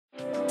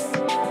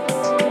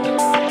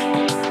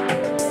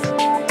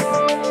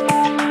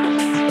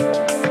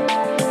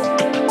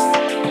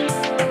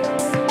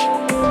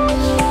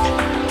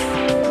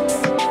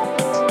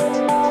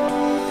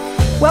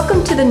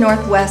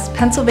Northwest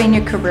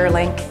Pennsylvania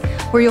CareerLink,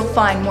 where you'll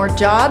find more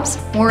jobs,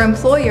 more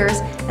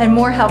employers, and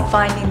more help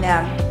finding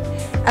them.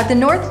 At the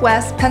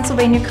Northwest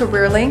Pennsylvania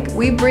CareerLink,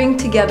 we bring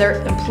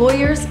together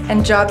employers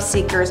and job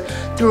seekers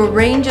through a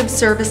range of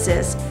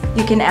services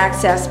you can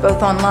access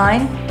both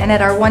online and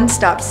at our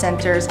one-stop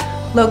centers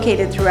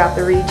located throughout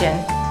the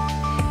region.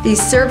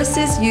 These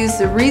services use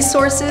the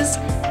resources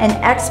and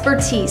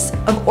expertise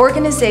of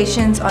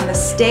organizations on the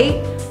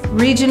state,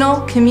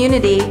 regional,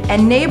 community,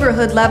 and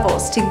neighborhood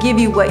levels to give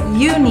you what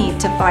you need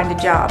to find a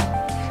job.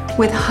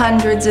 With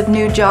hundreds of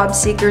new job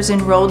seekers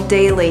enrolled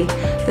daily,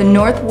 the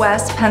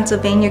Northwest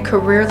Pennsylvania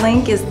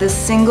CareerLink is the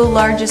single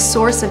largest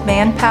source of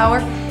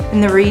manpower in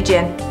the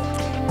region.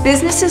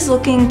 Businesses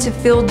looking to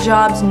fill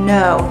jobs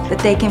know that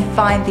they can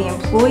find the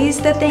employees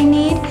that they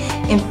need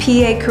in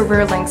PA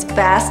CareerLink's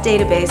vast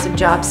database of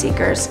job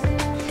seekers.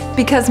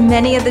 Because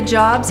many of the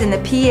jobs in the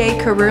PA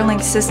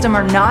CareerLink system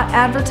are not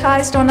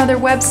advertised on other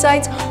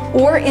websites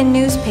or in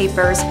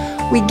newspapers,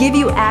 we give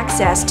you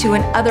access to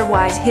an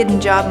otherwise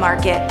hidden job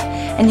market.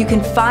 And you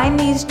can find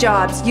these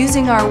jobs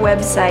using our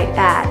website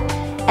at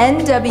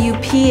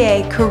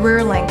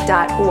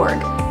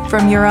nwpacareerlink.org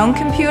from your own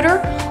computer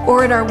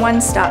or at our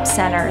one-stop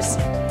centers.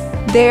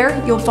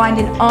 There, you'll find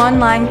an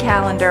online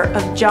calendar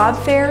of job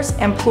fairs,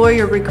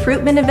 employer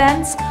recruitment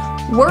events,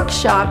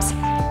 workshops,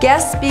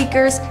 guest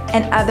speakers,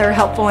 and other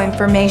helpful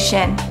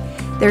information.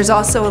 There's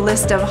also a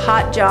list of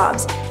hot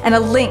jobs and a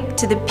link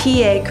to the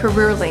PA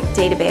CareerLink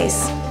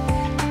database.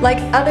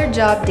 Like other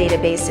job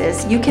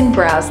databases, you can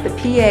browse the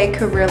PA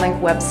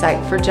CareerLink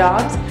website for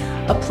jobs,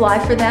 apply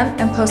for them,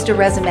 and post a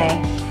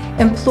resume.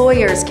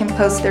 Employers can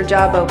post their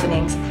job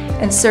openings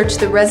and search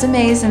the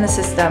resumes in the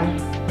system.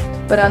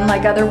 But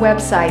unlike other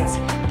websites,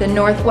 the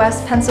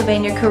Northwest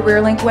Pennsylvania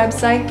CareerLink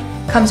website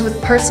comes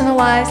with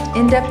personalized,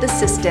 in-depth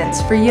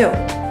assistance for you.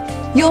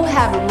 You'll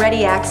have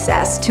ready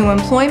access to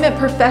employment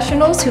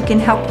professionals who can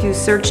help you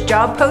search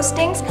job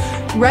postings,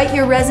 write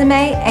your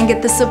resume, and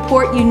get the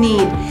support you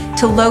need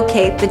to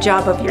locate the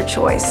job of your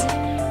choice.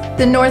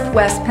 The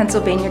Northwest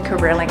Pennsylvania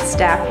CareerLink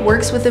staff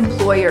works with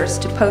employers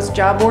to post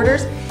job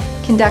orders,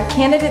 conduct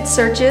candidate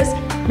searches,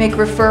 make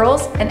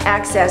referrals, and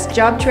access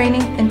job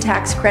training and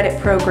tax credit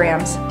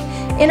programs.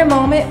 In a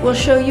moment, we'll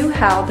show you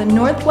how the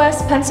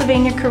Northwest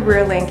Pennsylvania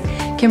CareerLink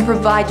can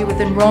provide you with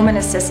enrollment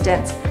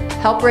assistance,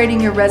 help rating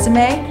your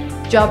resume,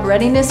 job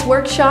readiness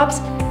workshops,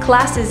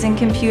 classes in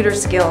computer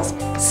skills,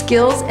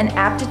 skills and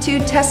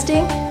aptitude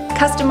testing,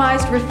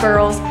 customized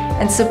referrals,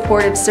 and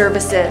supportive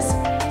services,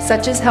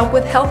 such as help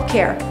with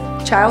healthcare,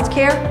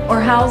 childcare,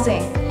 or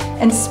housing,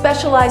 and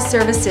specialized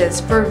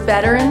services for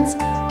veterans,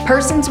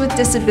 persons with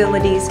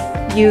disabilities,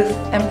 youth,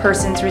 and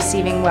persons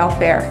receiving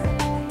welfare.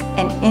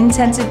 And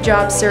intensive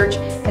job search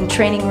and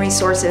training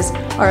resources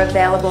are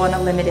available on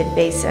a limited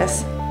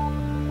basis.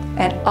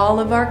 And all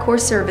of our core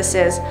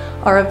services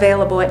are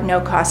available at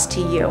no cost to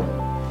you.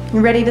 You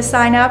ready to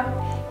sign up?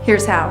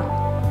 Here's how.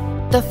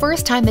 The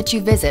first time that you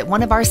visit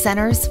one of our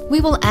centers,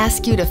 we will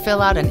ask you to fill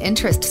out an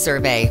interest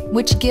survey,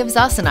 which gives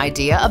us an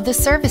idea of the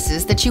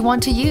services that you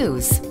want to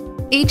use.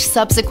 Each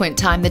subsequent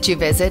time that you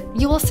visit,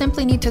 you will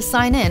simply need to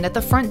sign in at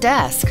the front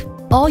desk.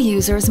 All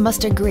users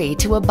must agree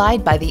to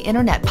abide by the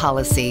Internet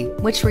policy,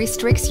 which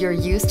restricts your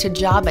use to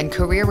job and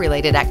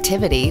career-related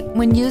activity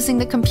when using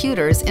the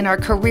computers in our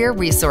career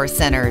resource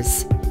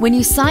centers. When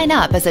you sign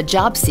up as a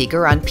job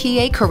seeker on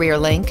PA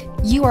CareerLink,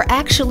 you are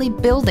actually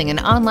building an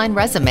online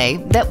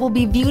resume that will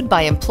be viewed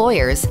by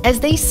employers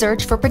as they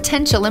search for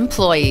potential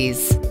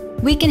employees.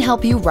 We can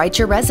help you write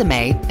your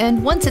resume,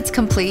 and once it's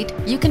complete,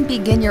 you can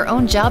begin your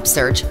own job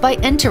search by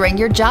entering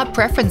your job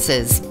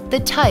preferences, the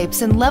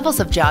types and levels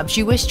of jobs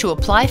you wish to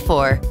apply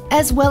for,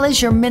 as well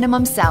as your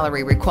minimum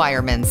salary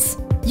requirements.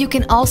 You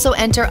can also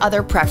enter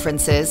other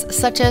preferences,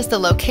 such as the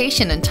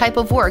location and type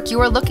of work you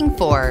are looking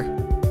for.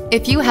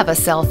 If you have a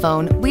cell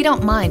phone, we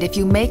don't mind if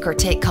you make or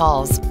take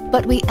calls,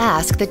 but we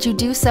ask that you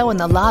do so in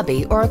the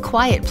lobby or a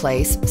quiet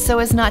place so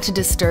as not to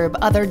disturb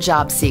other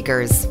job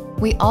seekers.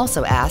 We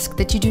also ask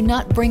that you do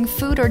not bring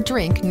food or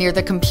drink near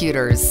the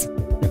computers.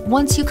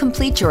 Once you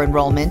complete your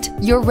enrollment,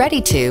 you're ready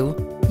to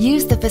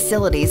use the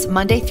facilities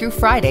Monday through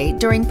Friday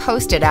during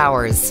posted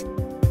hours.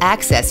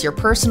 Access your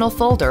personal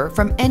folder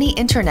from any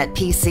internet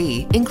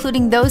PC,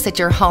 including those at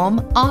your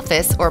home,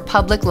 office, or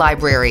public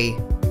library.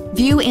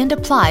 View and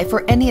apply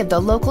for any of the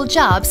local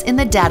jobs in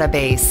the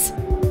database.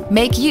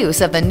 Make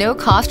use of the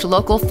no-cost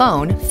local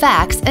phone,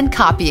 fax, and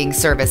copying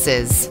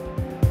services.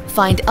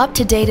 Find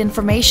up-to-date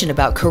information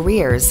about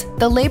careers,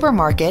 the labor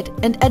market,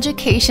 and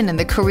education in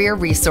the career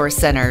resource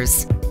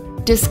centers.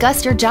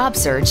 Discuss your job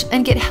search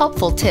and get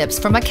helpful tips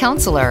from a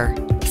counselor.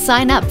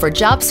 Sign up for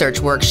job search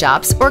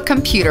workshops or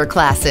computer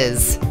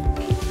classes.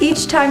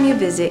 Each time you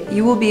visit,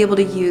 you will be able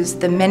to use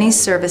the many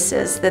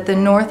services that the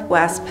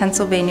Northwest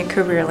Pennsylvania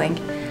CareerLink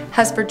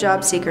has for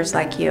job seekers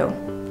like you.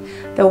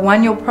 The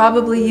one you'll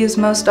probably use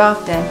most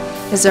often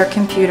is our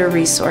Computer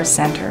Resource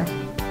Center.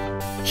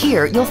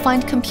 Here, you'll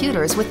find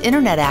computers with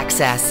internet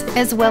access,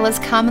 as well as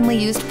commonly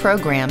used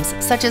programs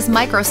such as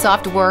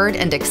Microsoft Word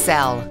and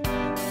Excel.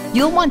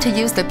 You'll want to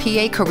use the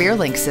PA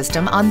CareerLink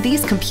system on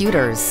these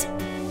computers.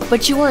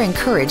 but you are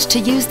encouraged to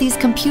use these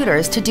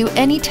computers to do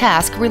any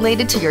task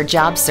related to your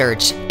job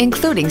search,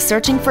 including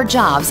searching for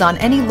jobs on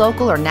any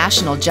local or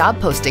national job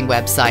posting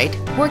website,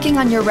 working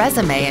on your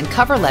resume and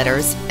cover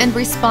letters, and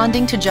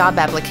responding to job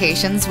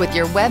applications with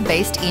your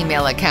web-based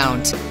email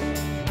account.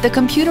 The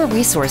Computer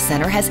Resource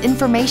Center has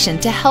information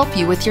to help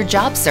you with your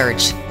job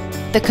search.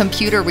 The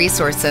Computer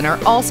Resource Center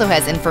also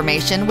has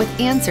information with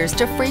answers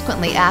to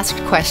frequently asked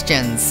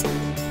questions.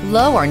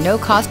 Low or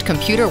no-cost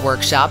computer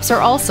workshops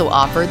are also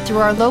offered through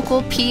our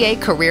local PA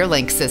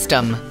CareerLink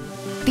system.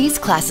 These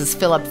classes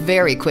fill up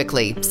very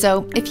quickly,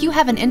 so if you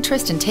have an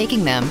interest in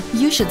taking them,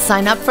 you should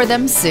sign up for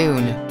them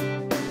soon.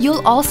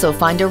 You'll also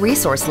find a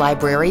resource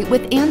library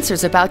with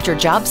answers about your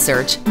job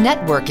search,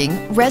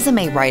 networking,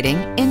 resume writing,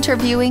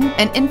 interviewing,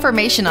 and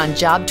information on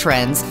job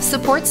trends,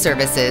 support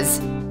services,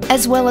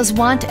 as well as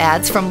want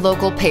ads from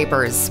local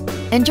papers.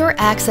 And your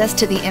access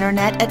to the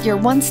internet at your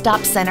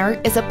one-stop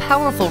center is a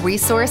powerful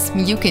resource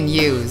you can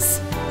use.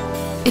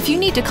 If you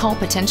need to call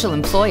potential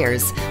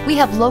employers, we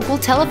have local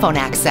telephone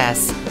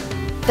access.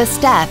 The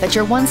staff at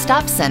your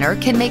one-stop center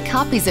can make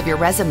copies of your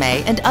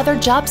resume and other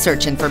job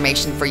search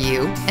information for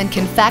you and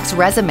can fax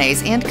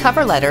resumes and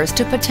cover letters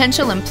to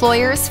potential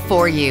employers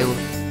for you.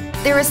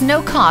 There is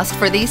no cost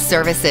for these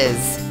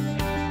services.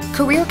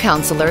 Career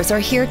counselors are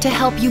here to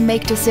help you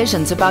make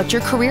decisions about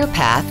your career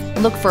path,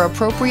 look for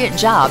appropriate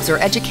jobs or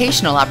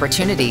educational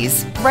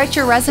opportunities, write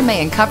your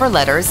resume and cover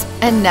letters,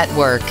 and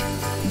network.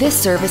 This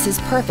service is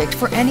perfect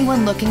for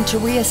anyone looking to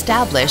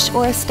re-establish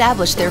or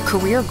establish their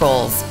career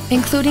goals,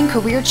 including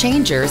career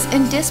changers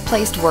and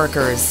displaced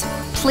workers.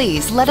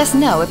 Please let us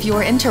know if you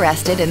are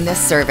interested in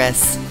this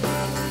service.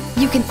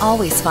 You can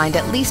always find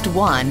at least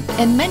one,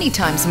 and many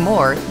times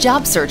more,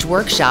 job search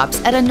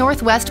workshops at a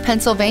Northwest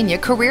Pennsylvania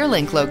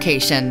CareerLink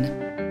location.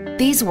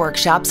 These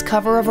workshops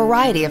cover a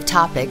variety of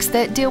topics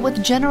that deal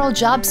with general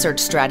job search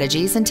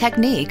strategies and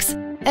techniques,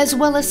 as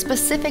well as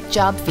specific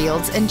job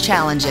fields and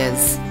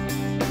challenges.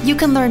 You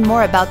can learn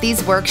more about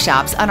these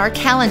workshops on our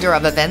calendar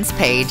of events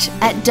page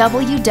at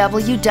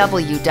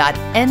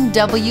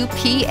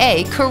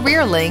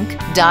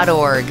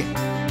www.nwpacareerlink.org.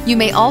 You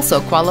may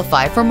also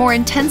qualify for more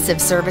intensive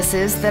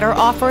services that are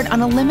offered on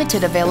a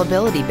limited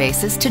availability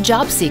basis to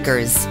job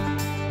seekers.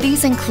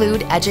 These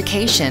include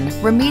education,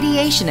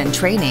 remediation and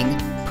training,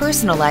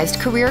 personalized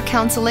career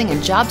counseling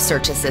and job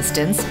search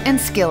assistance, and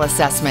skill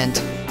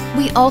assessment.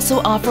 We also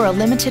offer a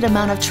limited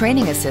amount of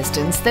training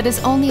assistance that is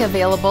only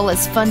available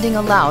as funding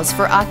allows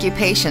for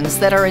occupations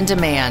that are in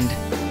demand.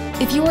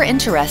 If you are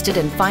interested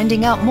in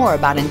finding out more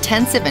about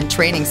intensive and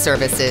training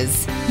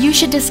services, you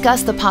should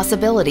discuss the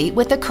possibility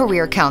with a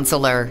career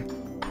counselor.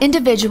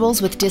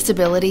 Individuals with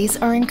disabilities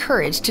are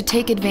encouraged to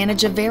take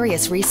advantage of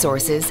various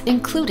resources,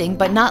 including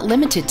but not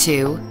limited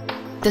to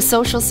the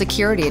Social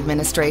Security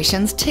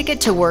Administration's Ticket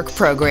to Work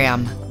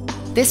program.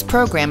 This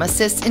program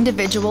assists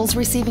individuals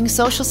receiving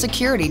Social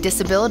Security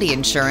Disability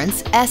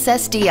Insurance,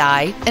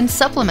 SSDI, and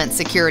Supplement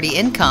Security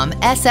Income,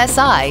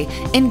 SSI,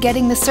 in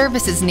getting the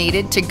services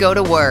needed to go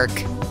to work.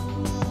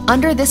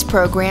 Under this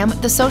program,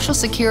 the Social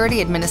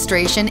Security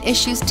Administration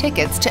issues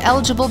tickets to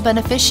eligible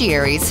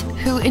beneficiaries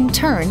who, in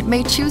turn,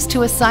 may choose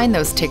to assign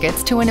those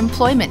tickets to an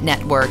employment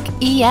network,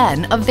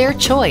 EN, of their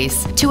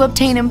choice to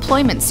obtain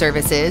employment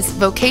services,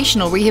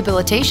 vocational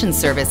rehabilitation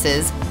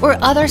services, or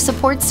other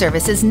support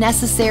services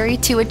necessary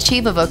to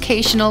achieve a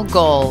vocational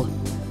goal.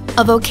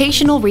 A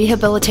vocational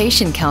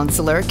rehabilitation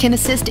counselor can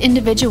assist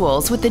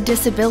individuals with a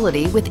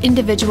disability with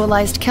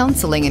individualized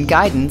counseling and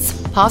guidance,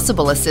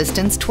 possible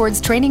assistance towards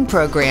training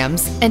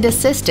programs, and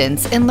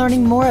assistance in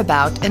learning more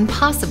about and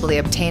possibly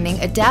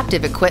obtaining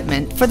adaptive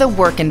equipment for the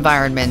work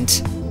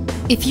environment.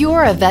 If you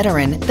are a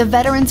veteran, the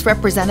Veterans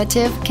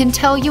Representative can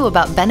tell you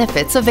about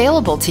benefits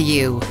available to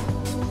you.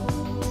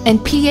 And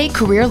PA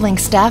CareerLink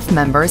staff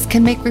members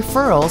can make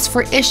referrals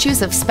for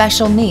issues of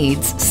special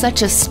needs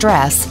such as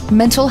stress,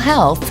 mental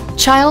health,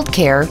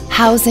 childcare,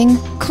 housing,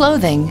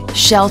 clothing,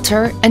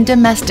 shelter, and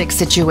domestic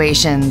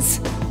situations.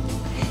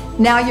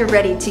 Now you're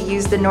ready to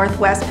use the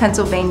Northwest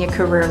Pennsylvania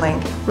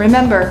CareerLink.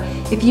 Remember,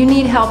 if you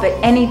need help at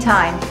any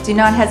time, do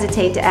not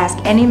hesitate to ask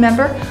any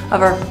member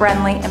of our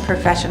friendly and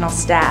professional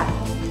staff.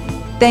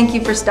 Thank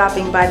you for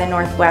stopping by the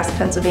Northwest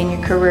Pennsylvania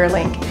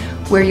CareerLink,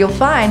 where you'll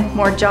find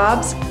more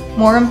jobs,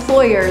 more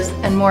employers,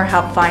 and more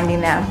help finding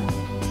them.